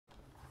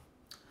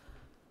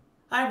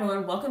Hi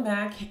everyone, welcome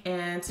back.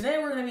 And today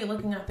we're going to be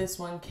looking at this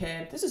one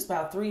kid. This was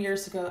about 3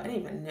 years ago. I didn't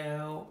even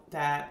know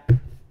that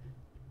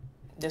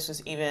this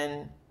was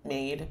even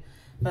made.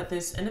 But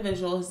this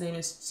individual, his name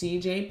is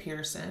CJ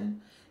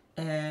Pearson.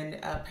 And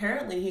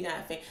apparently he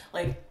got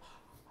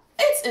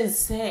it's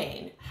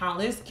insane how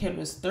this kid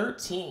was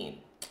 13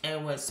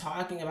 and was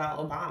talking about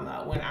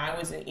Obama when I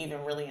wasn't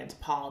even really into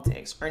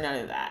politics or none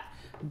of that.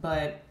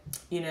 But,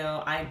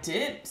 I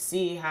did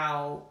see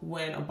how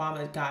when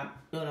Obama got,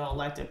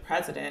 elected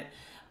president,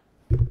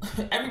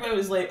 everybody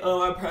was like,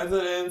 oh, our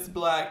president's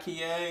black.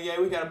 Yeah,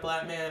 we got a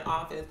black man in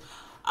office.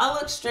 I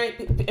look straight,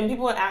 and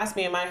people would ask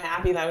me, am I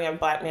happy that we have a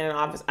black man in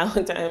office? I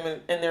looked at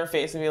him in their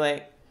face and be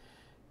like,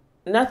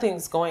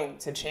 nothing's going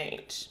to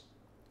change.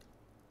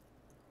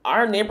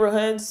 Our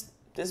neighborhoods,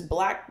 this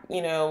black,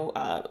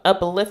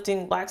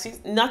 uplifting black,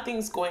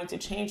 nothing's going to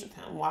change with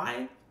him.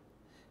 Why?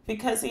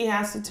 Because he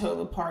has to toe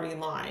the party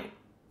line.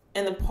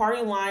 And the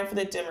party line for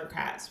the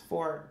Democrats,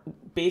 for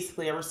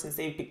basically ever since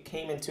they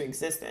came into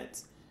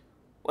existence,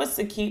 was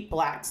to keep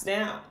blacks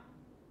down.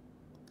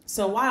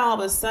 So why all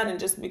of a sudden,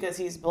 just because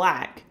he's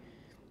black,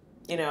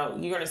 you're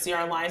going to see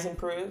our lives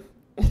improve?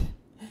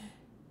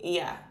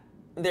 Yeah,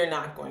 they're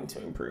not going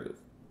to improve.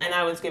 And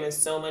I was given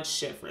so much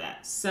shit for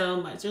that.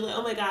 So much. You're like,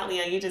 oh my God,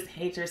 Leah, you just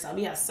hate yourself.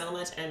 You have so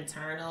much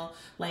internal,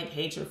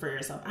 hatred for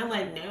yourself. I'm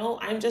like, no,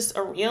 I'm just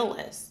a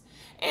realist.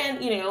 And,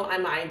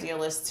 I'm an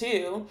idealist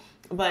too,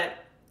 but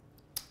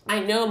I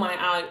know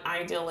my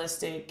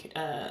idealistic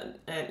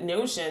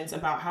notions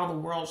about how the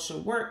world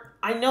should work.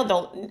 I know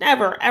they'll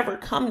never, ever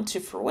come to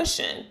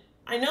fruition.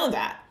 I know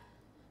that.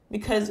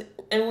 Because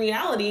in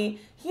reality,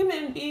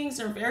 human beings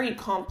are very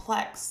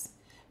complex.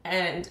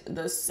 And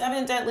the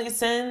 7 deadly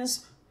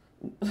sins,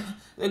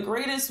 the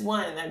greatest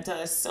one that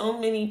does so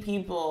many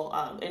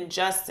people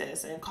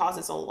injustice and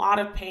causes a lot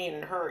of pain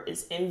and hurt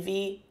is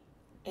envy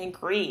and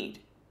greed.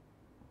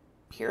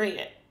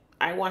 Period.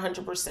 I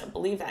 100%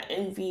 believe that.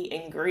 Envy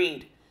and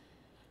greed.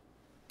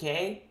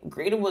 Okay?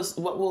 Greed was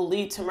what will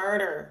lead to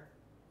murder.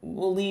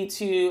 Will lead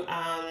to,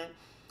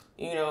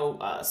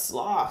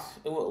 sloth.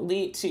 It will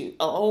lead to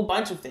a whole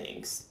bunch of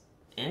things.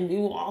 Envy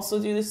will also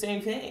do the same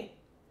thing.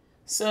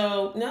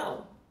 So,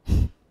 no.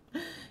 You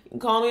can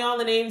call me all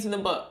the names in the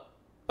book.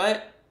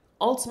 But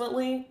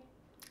ultimately,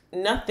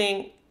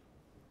 nothing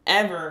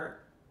ever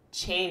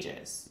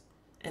changes.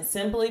 And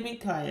simply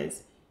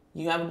because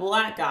you have a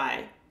black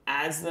guy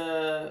as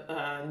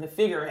the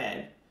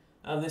figurehead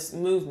of this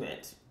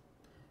movement,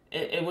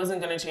 it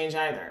wasn't going to change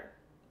either.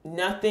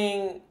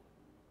 Nothing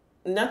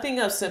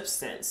of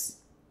substance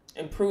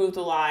improved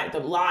the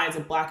lives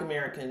of black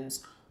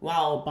Americans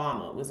while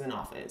Obama was in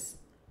office.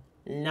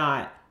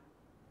 Not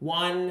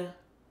one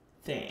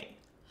thing.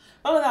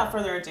 But without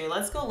further ado,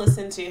 let's go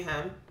listen to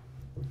him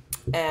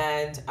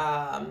and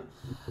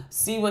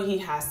see what he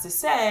has to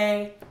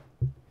say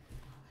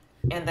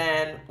and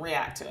then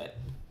react to it.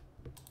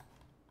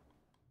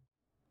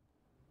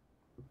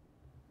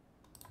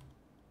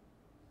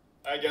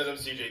 All right, guys, I'm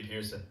CJ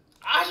Pearson.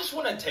 I just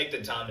want to take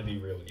the time to be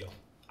real with you.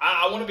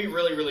 I want to be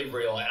really, really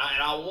real, and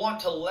I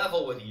want to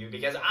level with you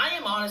because I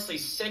am honestly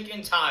sick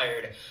and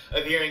tired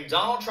of hearing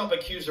Donald Trump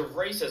accused of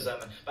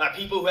racism by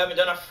people who haven't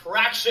done a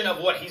fraction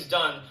of what he's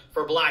done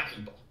for black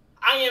people.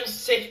 I am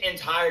sick and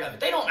tired of it.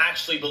 They don't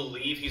actually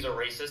believe he's a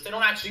racist. They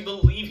don't actually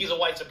believe he's a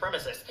white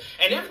supremacist.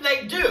 And if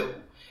they do,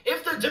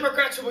 if the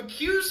Democrats who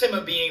accuse him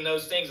of being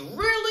those things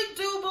really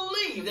do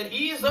believe that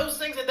he is those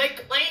things that they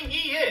claim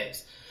he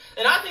is,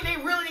 then I think they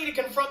really need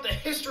to confront the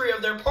history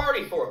of their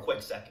party for a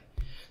quick second.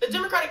 The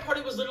Democratic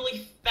Party was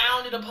literally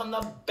founded upon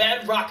the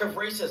bedrock of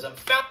racism.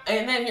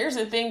 And then here's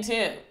the thing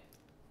too.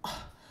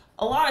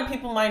 A lot of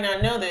people might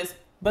not know this,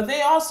 but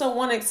they also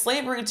wanted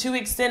slavery to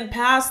extend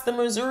past the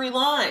Missouri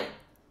line.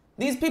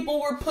 These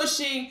people were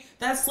pushing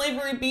that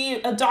slavery be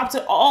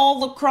adopted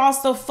all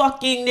across the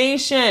fucking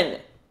nation.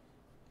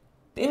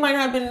 They might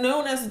not have been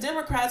known as the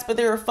Democrats, but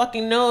they were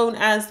fucking known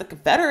as the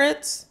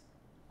Confederates.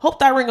 Hope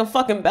that ring a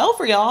fucking bell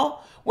for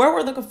y'all. Where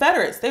were the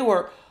Confederates? They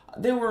were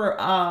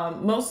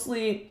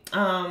mostly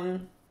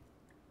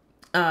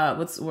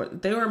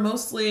they were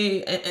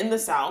mostly in the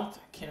South.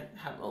 I can't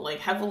have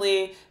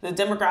heavily, the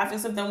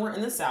demographics of them were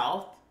in the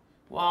South,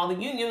 while the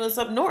Union was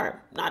up north.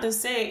 Not to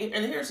say,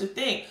 and here's the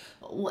thing,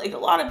 a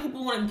lot of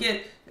people want to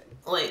get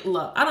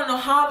look, I don't know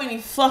how many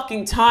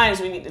fucking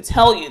times we need to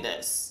tell you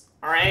this,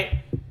 all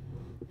right?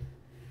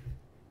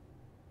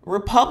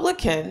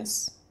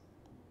 Republicans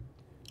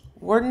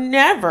were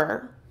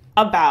never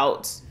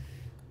about,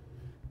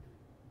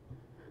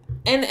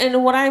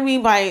 and what I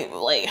mean by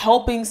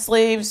helping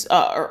slaves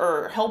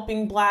or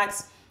helping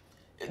blacks,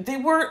 they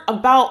weren't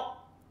about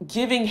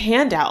giving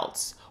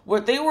handouts.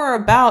 What they were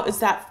about is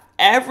that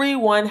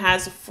everyone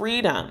has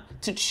freedom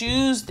to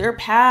choose their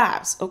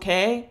paths,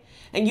 okay?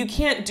 And you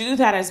can't do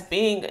that as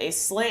being a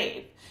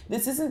slave.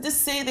 This isn't to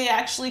say they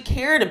actually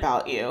cared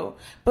about you,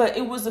 but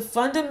it was a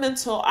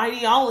fundamental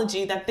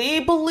ideology that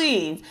they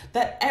believed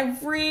that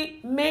every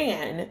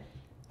man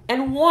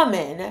and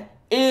woman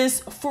is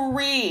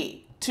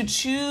free to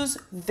choose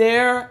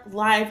their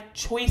life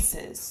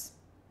choices.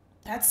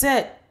 That's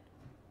it.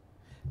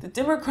 The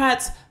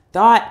Democrats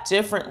thought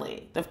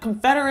differently. The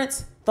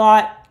Confederates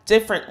thought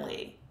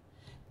differently.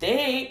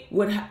 They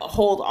would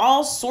hold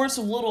all sorts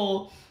of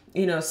little,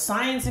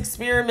 science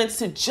experiments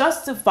to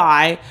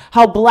justify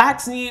how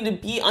blacks needed to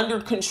be under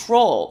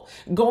control,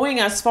 going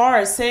as far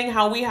as saying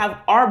how we have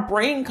our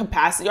brain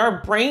capacity,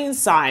 our brain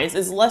size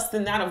is less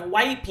than that of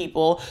white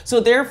people. So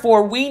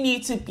therefore we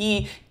need to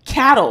be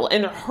cattle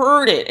and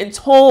herded and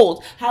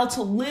told how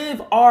to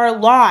live our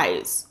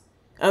lives.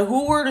 And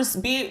who were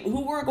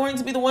going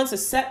to be the ones to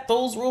set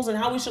those rules and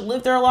how we should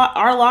live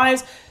our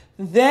lives?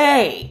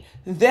 They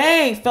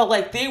felt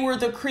like they were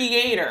the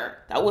creator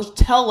that would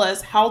tell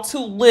us how to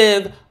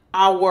live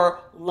our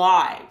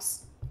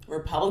lives.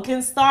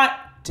 Republicans thought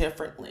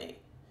differently.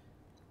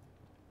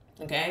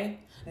 Okay?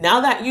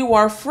 Now that you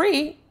are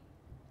free,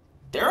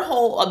 their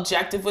whole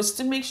objective was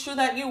to make sure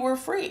that you were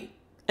free.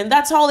 And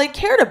that's all they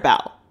cared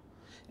about.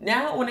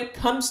 Now, when it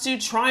comes to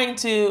trying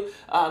to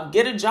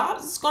get a job,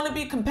 it's going to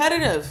be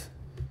competitive.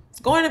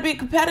 It's going to be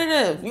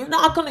competitive. You're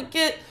not going to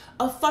get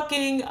a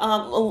fucking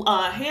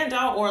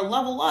handout or a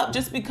level up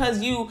just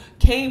because you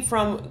came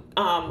from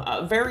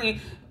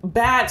very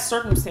bad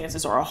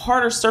circumstances or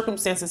harder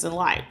circumstances in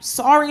life.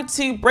 Sorry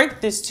to break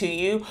this to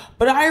you,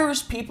 but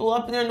Irish people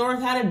up in the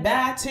north had it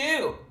bad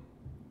too.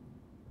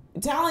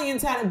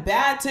 Italians had it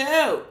bad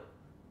too.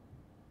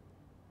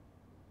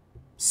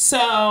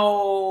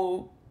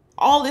 So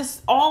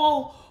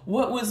all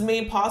what was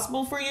made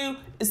possible for you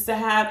is to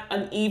have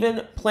an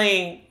even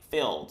playing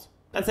field.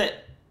 That's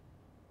it.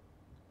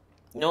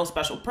 No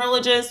special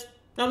privileges,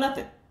 no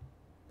nothing.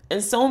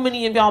 And so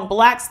many of y'all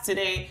blacks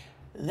today,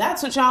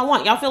 that's what y'all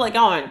want. Y'all feel like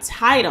y'all are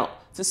entitled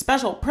to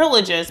special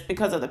privileges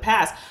because of the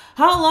past.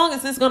 How long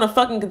is this going to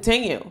fucking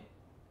continue?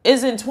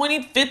 Is in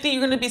 2050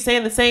 you're going to be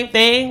saying the same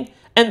thing?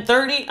 And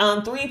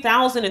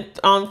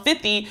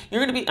 3050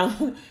 you're going to be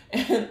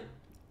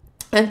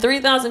and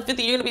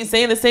 3050 you're going to be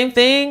saying the same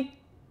thing?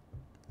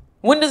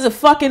 When does it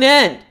fucking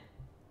end?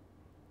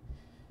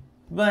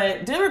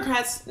 But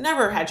Democrats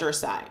never had your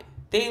side.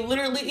 They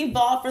literally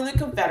evolved from the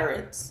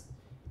Confederates.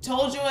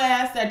 Told your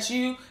ass that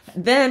you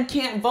then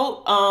can't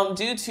vote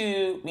due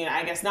to,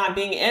 I guess not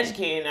being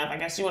educated enough. I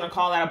guess you want to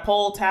call that a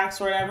poll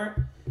tax or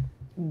whatever.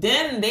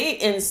 Then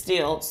they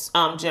instilled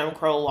Jim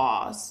Crow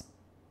laws.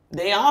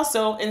 They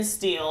also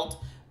instilled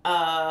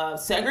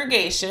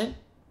segregation,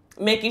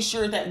 making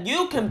sure that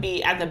you can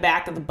be at the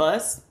back of the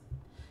bus.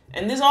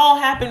 And this all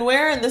happened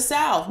where? In the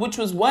South, which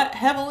was what?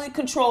 Heavily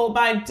controlled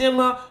by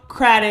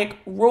Democratic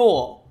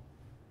rule.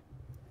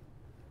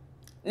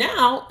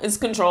 Now it's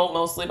controlled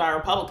mostly by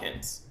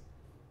Republicans.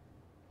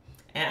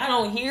 And I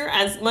don't hear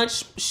as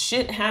much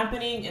shit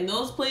happening in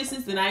those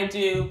places than I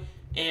do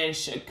in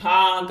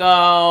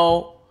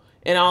Chicago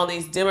and all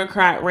these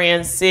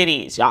Democrat-ran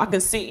cities. Y'all can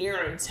sit here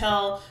and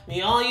tell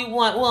me all you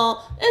want.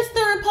 Well, it's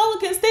the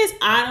Republican states.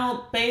 I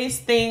don't base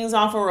things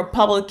off of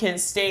Republican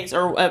states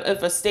or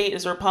if a state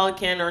is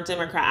Republican or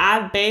Democrat.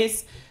 I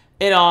base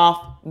it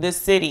off the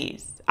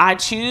cities. I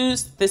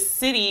choose the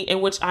city in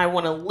which I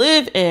want to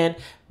live in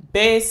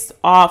based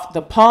off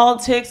the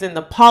politics and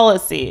the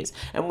policies.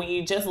 And when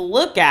you just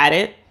look at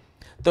it,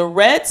 the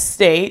red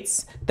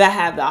states that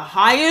have the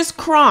highest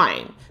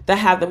crime, that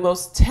have the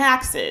most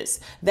taxes,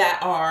 that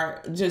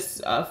are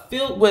just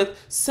filled with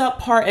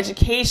subpar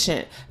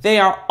education, they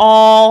are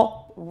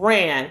all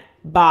ran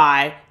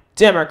by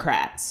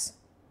Democrats.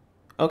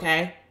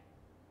 Okay?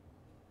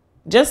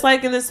 Just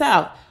like in the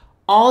South,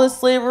 all the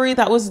slavery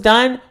that was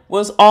done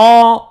was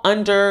all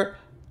under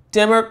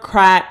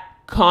Democrat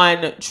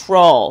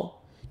control.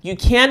 You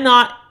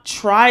cannot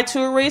try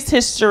to erase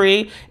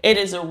history. It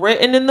is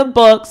written in the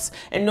books,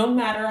 and no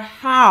matter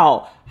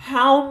how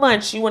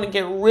much you want to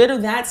get rid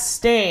of that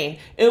stain,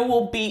 it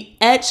will be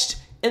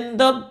etched in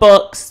the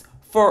books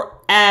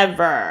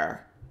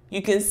forever.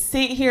 You can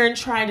sit here and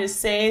try to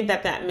say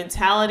that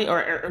mentality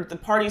or the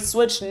party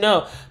switched.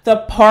 No, the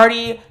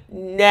party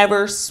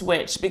never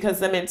switched, because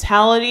the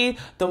mentality,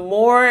 the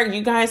more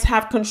you guys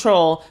have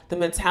control, the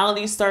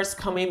mentality starts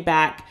coming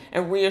back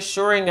and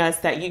reassuring us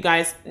that you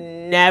guys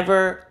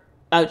never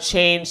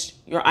changed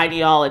your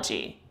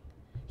ideology.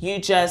 You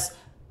just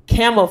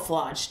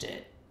camouflaged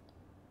it.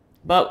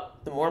 But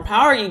the more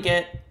power you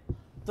get,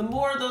 the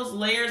more those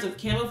layers of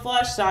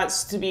camouflage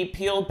starts to be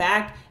peeled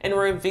back and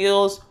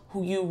reveals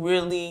who you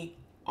really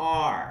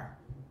are.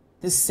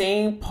 The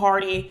same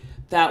party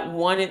that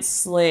wanted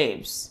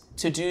slaves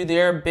to do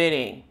their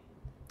bidding,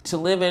 to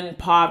live in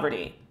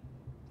poverty,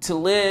 to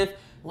live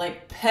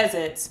like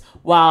peasants,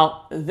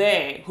 while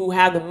they, who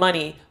have the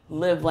money,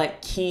 live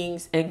like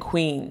kings and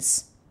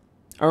queens,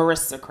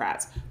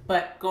 aristocrats.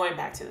 But going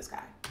back to this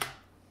guy.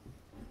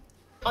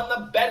 On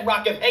the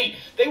bedrock of hate.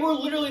 They were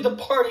literally the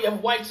party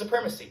of white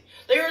supremacy.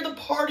 They are the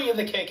party of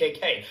the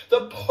KKK,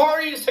 the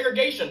party of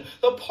segregation,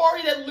 the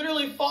party that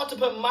literally fought to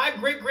put my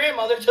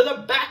great-grandmother to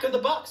the back of the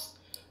bus.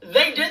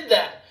 They did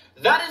that.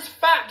 That is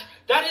fact.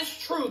 That is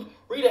truth.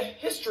 Read a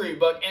history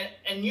book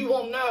and you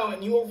will know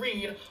and you will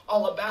read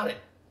all about it.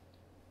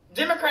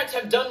 Democrats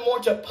have done more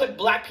to put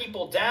black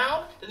people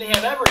down than they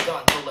have ever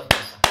done to lift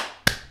us up.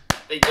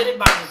 They did it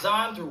by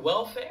design through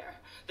welfare.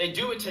 They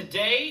do it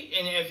today,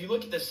 and if you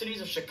look at the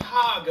cities of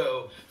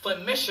Chicago,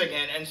 Flint,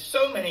 Michigan, and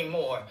so many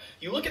more,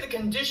 you look at the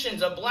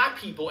conditions of black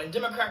people in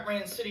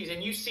Democrat-ran cities,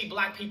 and you see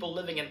black people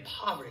living in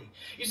poverty.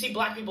 You see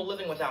black people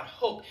living without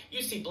hope.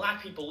 You see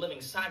black people living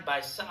side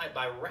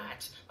by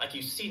rats, like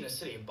you see in the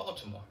city of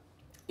Baltimore.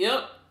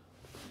 Yep.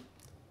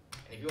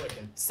 And if you want to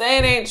say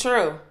it ain't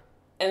true,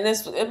 and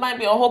it might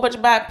be a whole bunch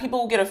of bad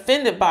people who get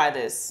offended by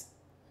this,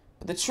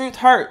 but the truth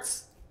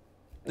hurts.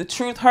 The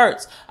truth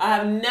hurts. I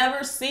have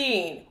never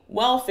seen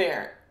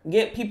welfare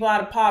get people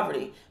out of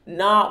poverty.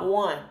 Not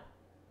one.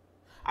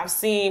 I've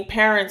seen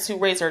parents who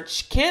raise their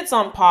kids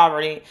on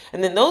poverty,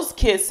 and then those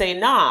kids say,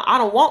 "Nah, I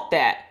don't want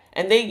that,"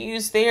 and they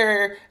use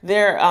their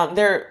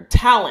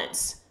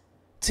talents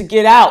to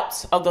get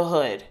out of the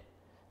hood.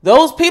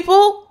 Those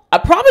people, I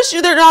promise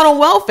you, they're not on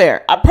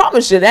welfare. I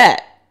promise you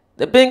that.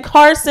 The Ben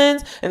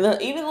Carsons and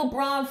even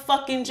LeBron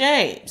fucking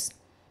James,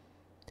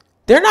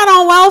 they're not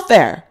on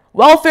welfare.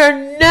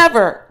 Welfare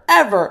never,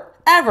 ever,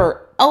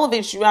 ever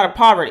elevates you out of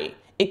poverty.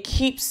 It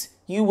keeps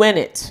you in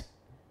it.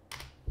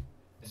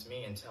 It's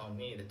me and telling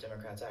me that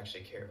Democrats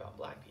actually care about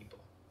black people.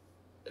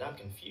 That I'm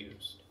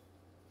confused.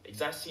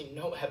 Because I see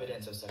no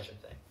evidence of such a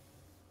thing.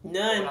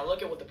 None. When I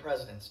look at what the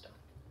president's done,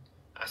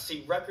 I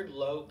see record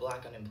low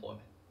black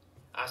unemployment.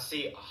 I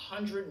see a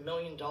 $100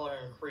 million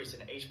increase in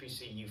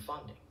HBCU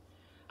funding.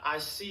 I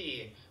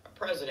see a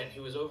president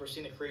who has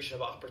overseen the creation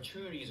of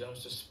opportunity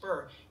zones to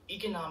spur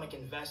economic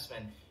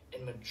investment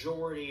in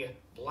majority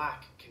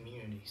black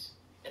communities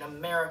in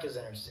America's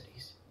inner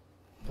cities,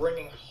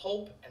 bringing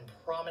hope and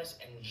promise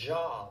and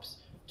jobs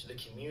to the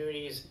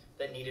communities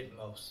that need it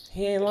most.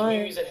 He ain't the lying.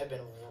 Communities that have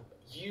been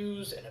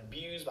used and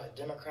abused by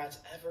Democrats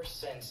ever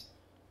since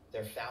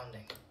their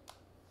founding.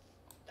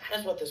 That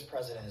is what this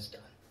president has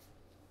done.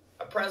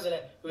 A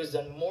president who has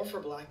done more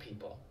for black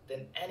people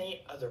than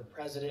any other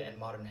president in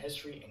modern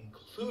history,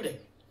 including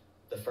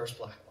the first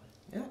black one.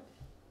 Yeah.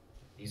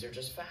 These are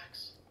just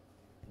facts.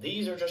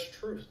 These are just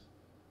truth.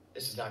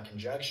 This is not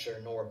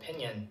conjecture nor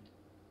opinion.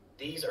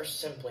 These are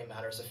simply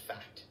matters of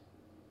fact.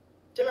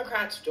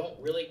 Democrats don't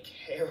really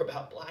care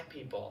about black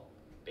people,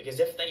 because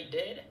if they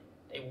did,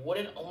 they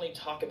wouldn't only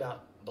talk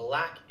about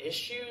black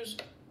issues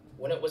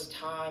when it was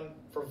time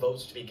for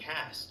votes to be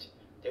cast.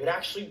 They would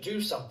actually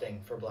do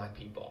something for black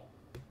people.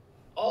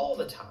 All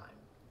the time,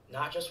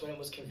 not just when it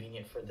was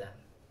convenient for them.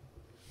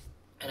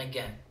 And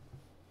again,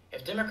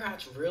 if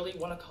Democrats really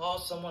want to call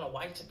someone a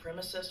white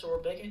supremacist or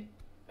a bigot,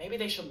 maybe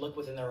they should look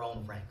within their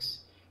own ranks.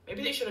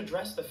 Maybe they should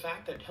address the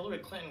fact that Hillary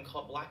Clinton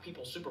called black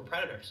people super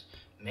predators.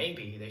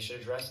 Maybe they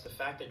should address the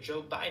fact that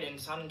Joe Biden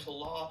signed into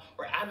law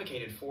or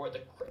advocated for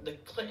the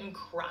Clinton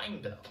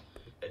crime bill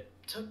that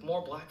took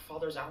more black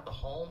fathers out of the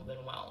home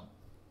than, well,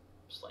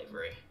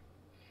 slavery.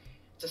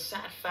 It's a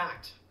sad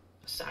fact,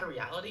 a sad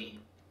reality,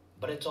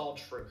 but it's all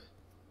truth.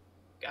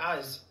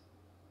 Guys,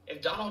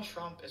 if Donald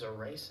Trump is a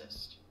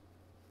racist,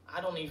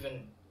 I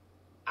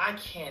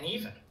can't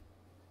even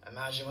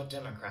imagine what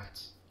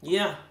Democrats.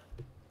 Yeah.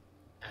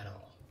 At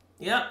all.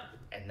 Yep.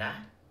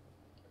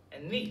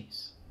 And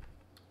these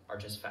are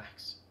just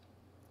facts.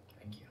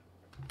 Thank you.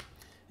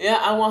 Yeah,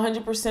 I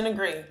 100%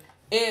 agree.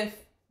 If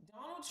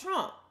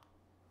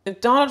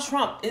Donald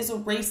Trump is a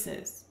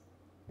racist,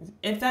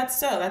 if that's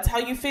so, that's how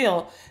you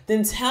feel,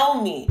 then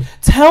tell me,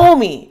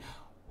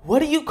 what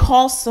do you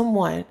call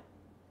someone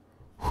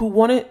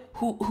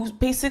who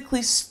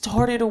basically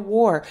started a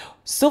war?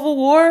 Civil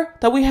War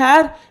that we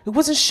had, it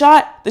wasn't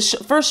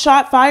first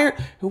shot fired,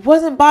 it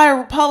wasn't by a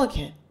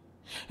Republican.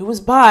 It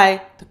was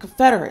by the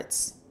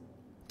Confederates,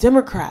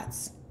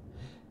 Democrats.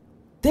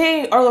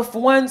 They are the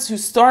ones who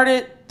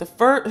started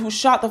who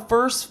shot the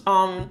first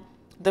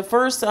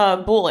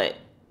bullet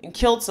and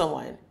killed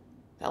someone.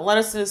 That led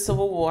us to the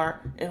Civil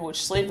War, in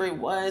which slavery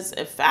was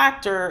a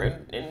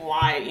factor in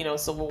why,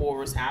 Civil War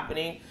was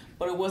happening,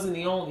 but it wasn't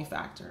the only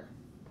factor.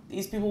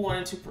 These people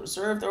wanted to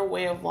preserve their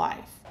way of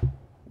life,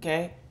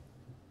 okay?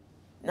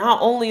 Not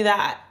only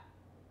that,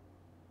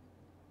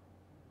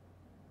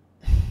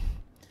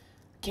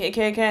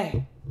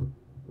 KKK,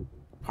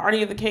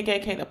 party of the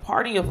KKK, the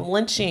party of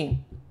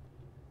lynching,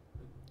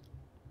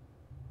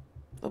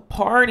 the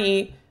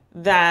party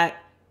that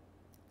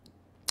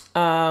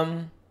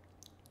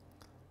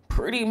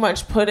pretty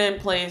much put in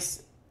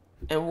place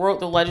and wrote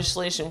the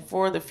legislation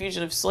for the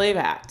Fugitive Slave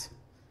Act.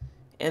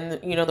 And,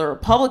 the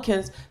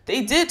Republicans,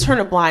 they did turn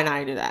a blind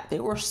eye to that. They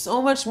were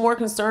so much more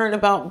concerned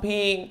about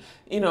being,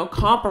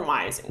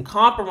 compromising,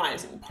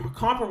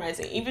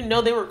 even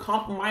though they were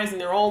compromising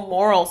their own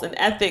morals and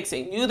ethics.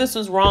 They knew this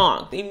was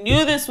wrong.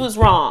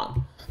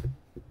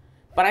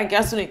 But I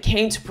guess when it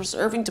came to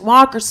preserving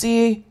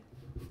democracy,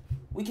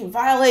 we can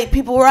violate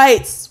people's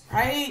rights,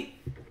 right?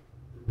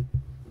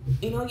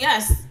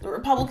 Yes, the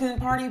Republican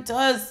Party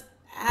does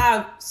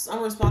have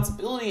some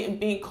responsibility in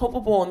being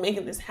culpable and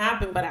making this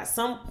happen, but at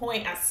some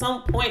point,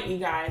 you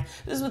guys,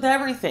 this is with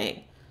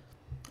everything.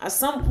 At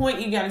some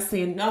point, you gotta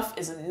say enough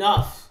is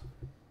enough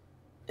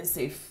and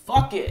say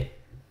fuck it.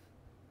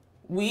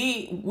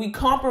 We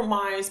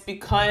compromised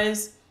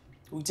because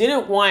we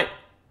didn't want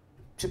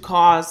to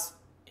cause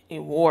any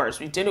wars.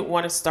 We didn't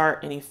want to start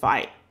any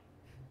fight.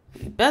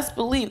 You best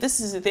believe this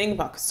is the thing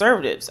about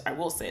conservatives. I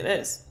will say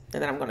this,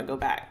 and then I'm going to go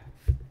back.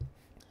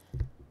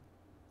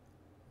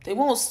 They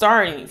won't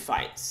start any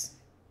fights.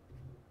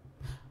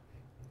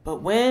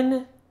 But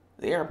when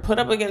they are put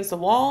up against the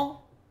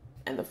wall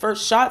and the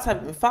first shots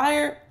have been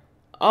fired,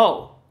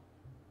 oh,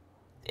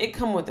 it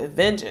come with a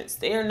vengeance.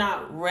 They are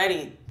not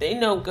ready. They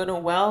know good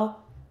and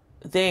well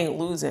they ain't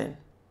losing.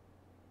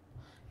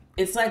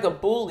 It's like a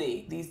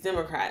bully, these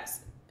Democrats.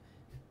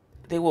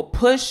 They will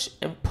push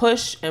and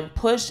push and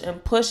push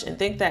and push and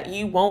think that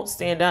you won't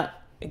stand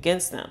up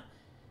against them.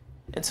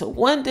 Until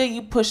one day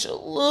you push a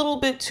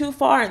little bit too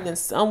far and then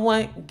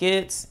someone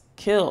gets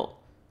killed.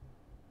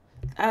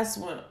 That's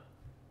when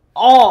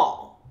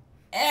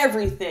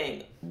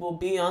everything will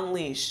be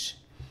unleashed.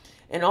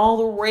 And all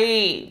the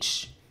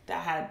rage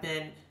that had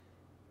been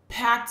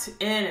packed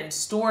in and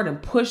stored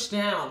and pushed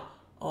down,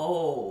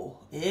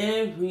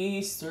 it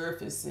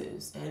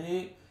resurfaces and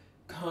it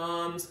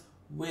comes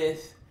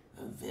with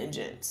a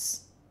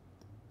vengeance.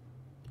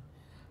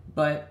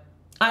 But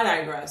I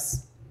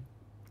digress.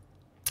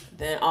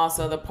 Then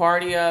also the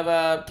party of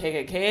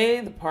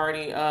KKK, the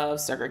party of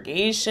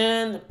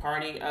segregation, the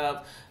party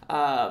of,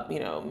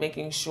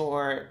 making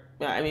sure,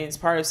 it's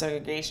part of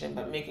segregation,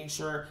 but making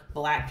sure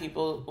black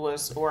people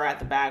were at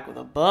the back of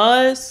the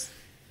bus,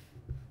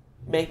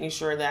 making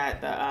sure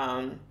that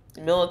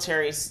the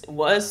military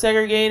was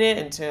segregated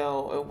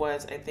until it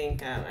was, I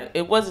think,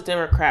 it was a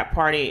Democrat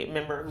Party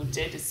member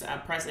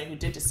president who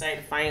did decide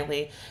to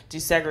finally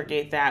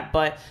desegregate that,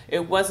 but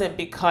it wasn't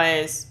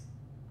because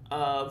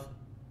of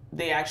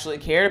they actually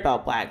cared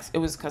about blacks. It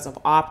was because of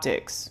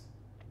optics.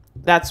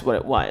 That's what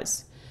it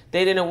was.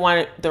 They didn't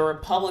want the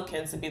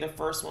Republicans to be the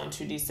first one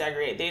to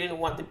desegregate. They didn't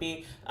want to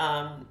be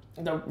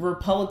the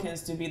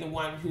Republicans to be the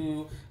one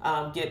who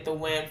get the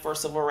win for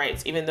civil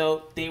rights, even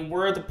though they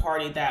were the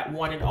party that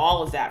wanted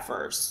all of that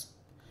first.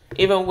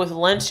 Even with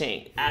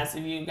lynching, as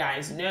you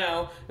guys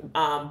know,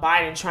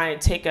 Biden trying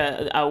to take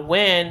a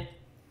win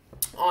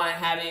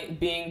on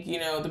being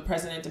the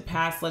president to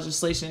pass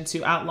legislation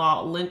to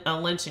outlaw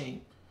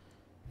lynching.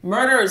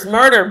 Murder is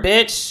murder,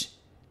 bitch.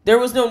 There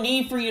was no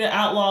need for you to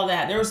outlaw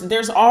that.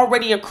 There's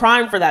already a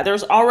crime for that.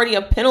 There's already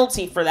a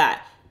penalty for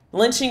that.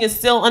 Lynching is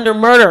still under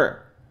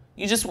murder.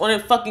 You just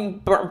wanted fucking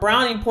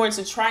brownie points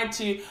to try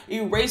to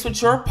erase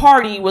what your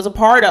party was a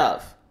part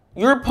of.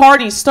 Your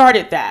party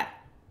started that.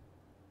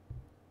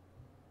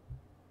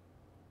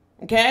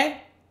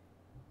 Okay?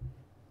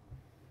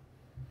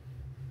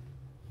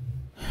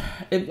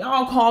 If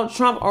y'all call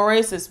Trump a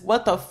racist,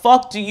 what the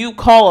fuck do you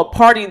call a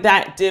party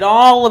that did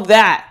all of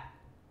that?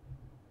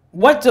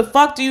 What the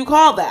fuck do you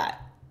call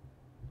that?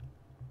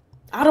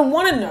 I don't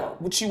want to know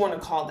what you want to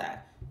call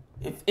that.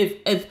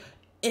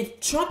 If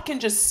Trump can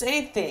just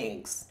say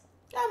things,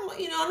 I'm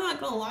not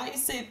gonna lie, he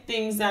said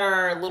things that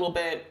are a little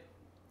bit,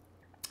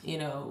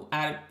 and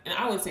I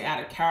wouldn't say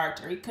out of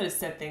character. He could have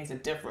said things a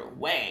different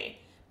way,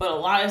 but a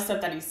lot of stuff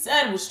that he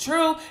said was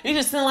true. He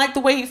just didn't like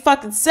the way he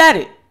fucking said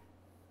it.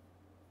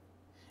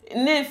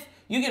 And if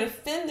you get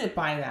offended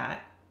by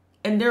that,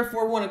 and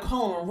therefore want to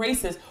call him a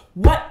racist,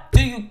 what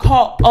do you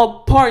call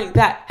a party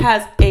that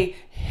has a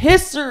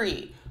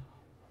history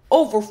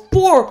over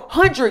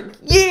 400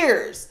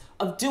 years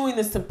of doing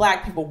this to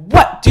black people?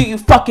 What do you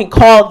fucking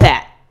call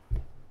that?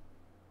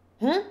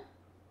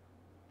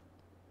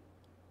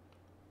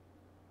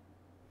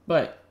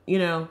 But,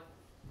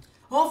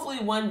 hopefully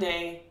one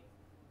day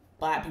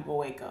black people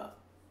wake up.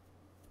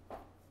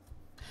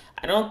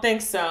 I don't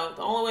think so.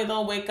 The only way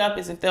they'll wake up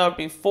is if they'll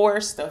be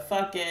forced to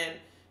fucking...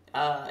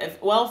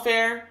 if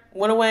welfare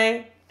went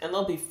away and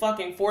they'll be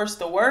fucking forced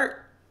to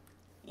work,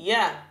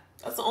 yeah,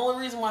 that's the only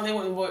reason why they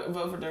wouldn't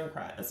vote for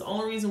Democrat. That's the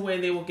only reason why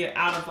they will get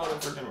out of voting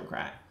for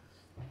Democrat.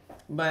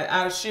 But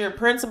out of sheer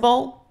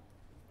principle,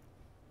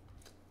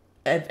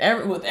 with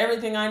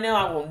everything I know,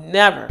 I will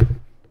never,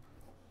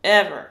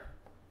 ever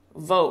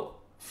vote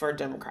for a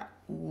Democrat.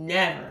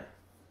 Never.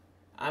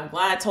 I'm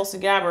glad Tulsi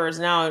Gabbard is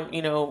now,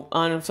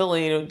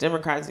 unaffiliated with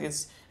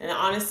Democrats. And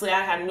honestly,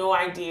 I had no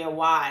idea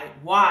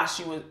why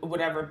she would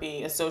ever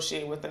be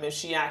associated with them if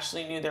she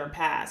actually knew their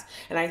past.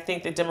 And I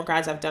think the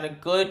Democrats have done a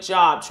good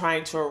job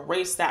trying to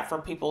erase that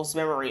from people's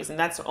memories. And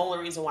that's the only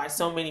reason why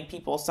so many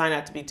people sign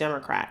up to be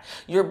Democrat.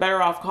 You're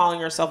better off calling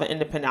yourself an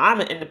independent.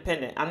 I'm an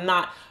independent. I'm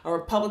not a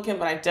Republican,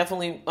 but I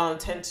definitely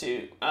tend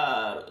to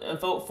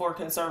vote for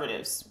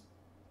conservatives.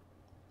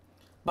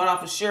 But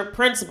off of sheer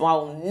principle, I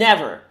will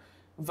never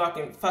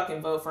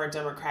fucking vote for a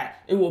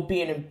Democrat. It will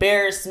be an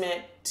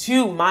embarrassment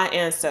to my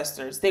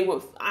ancestors.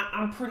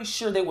 I'm pretty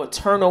sure they would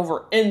turn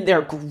over in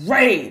their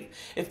grave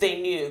if they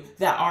knew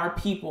that our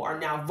people are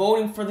now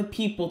voting for the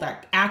people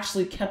that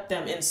actually kept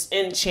them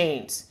in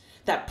chains,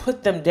 that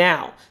put them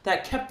down,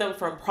 that kept them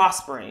from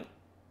prospering.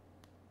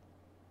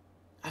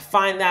 I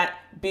find that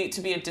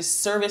to be a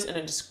disservice and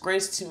a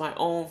disgrace to my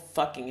own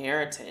fucking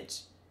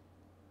heritage.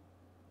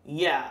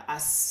 Yeah, I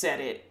said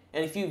it.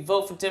 And if you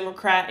vote for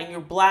Democrat and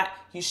you're black,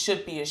 you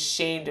should be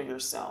ashamed of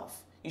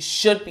yourself. You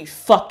should be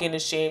fucking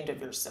ashamed of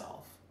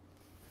yourself.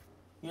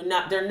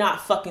 They're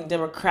not fucking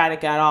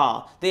democratic at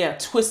all. They have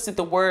twisted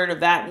the word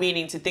of that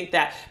meaning to think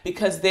that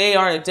because they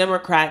are the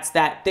Democrats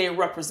that they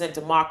represent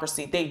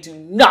democracy. They do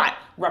not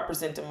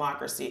represent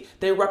democracy.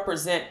 They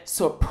represent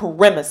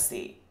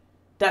supremacy.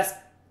 That's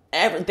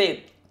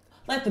everything.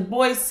 Like the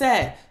boy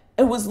said,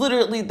 it was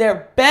literally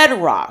their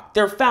bedrock,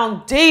 their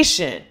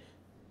foundation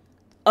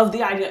of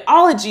the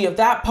ideology of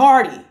that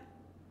party.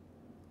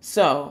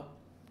 So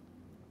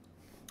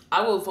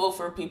I will vote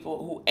for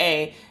people who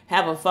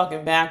have a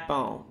fucking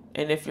backbone.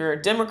 And if you're a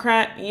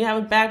Democrat and you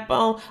have a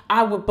backbone,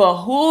 I would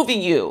behoove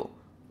you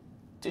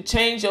to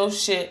change your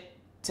shit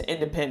to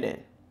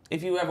independent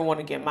if you ever want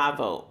to get my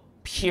vote,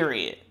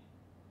 period.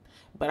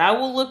 But I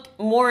will look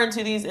more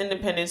into these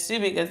independents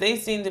too, because they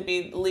seem to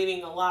be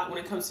leaning a lot when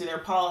it comes to their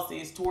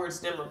policies towards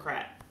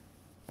Democrat.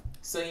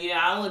 So yeah,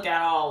 I look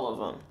at all of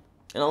them.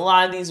 And a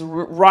lot of these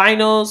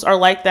rhinos are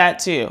like that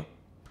too.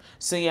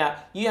 So yeah,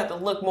 you have to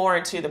look more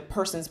into the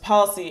person's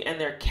policy and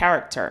their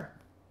character.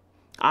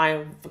 I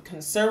am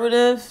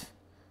conservative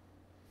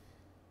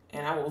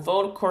and I will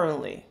vote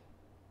accordingly,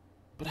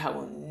 but I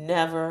will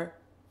never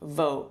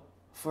vote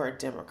for a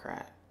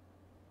Democrat.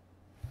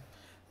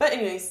 But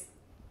anyways,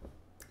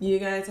 you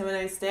guys have a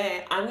nice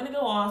day. I'm going to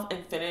go off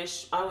and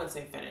finish. I wouldn't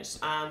say finish.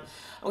 I'm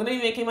going to be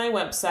making my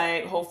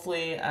website.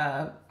 Hopefully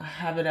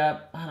have it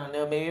up, I don't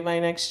know, maybe by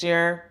next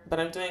year, but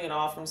I'm doing it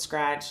all from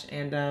scratch.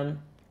 And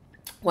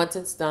once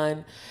it's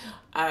done,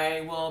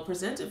 I will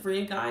present it for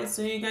you guys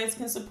so you guys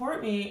can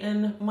support me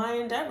in my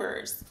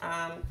endeavors.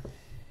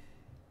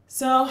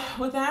 So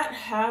with that,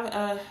 have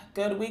a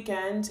good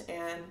weekend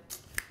and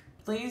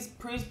please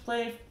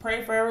pray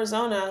for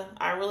Arizona.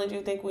 I really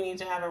do think we need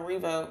to have a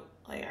revote.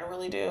 Like, I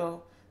really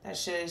do. That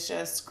shit is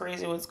just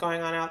crazy what's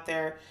going on out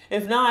there.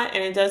 If not,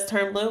 and it does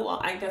turn blue, well,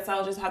 I guess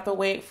I'll just have to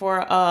wait for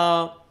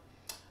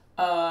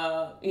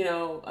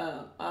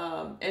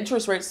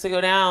interest rates to go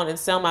down and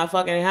sell my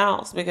fucking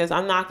house, because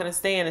I'm not going to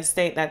stay in a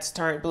state that's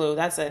turned blue.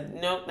 That's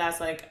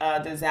like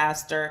a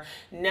disaster.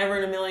 Never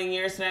in a million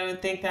years did I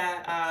would think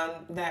that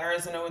that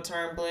Arizona would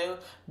turn blue,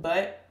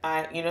 but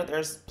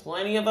there's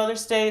plenty of other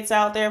states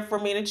out there for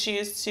me to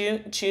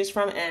choose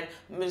from, and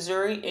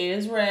Missouri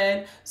is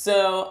red.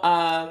 So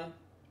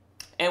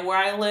and where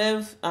I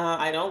live,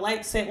 I don't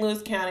like St.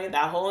 Louis County.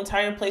 That whole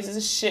entire place is a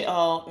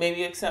shithole,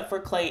 maybe except for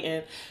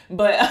Clayton.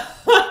 But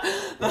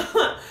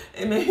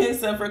maybe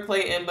except for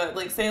Clayton. But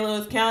like St.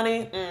 Louis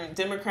County,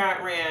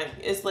 Democrat ran.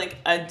 It's like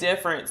a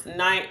difference,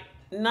 night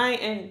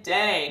and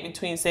day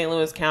between St.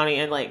 Louis County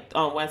and like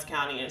West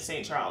County and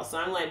St. Charles. So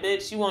I'm like,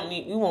 bitch, you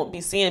won't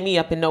be seeing me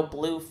up in no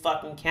blue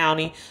fucking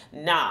county.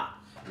 Nah.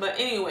 But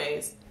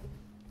anyways,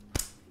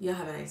 y'all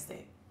have a nice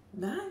day.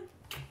 Bye.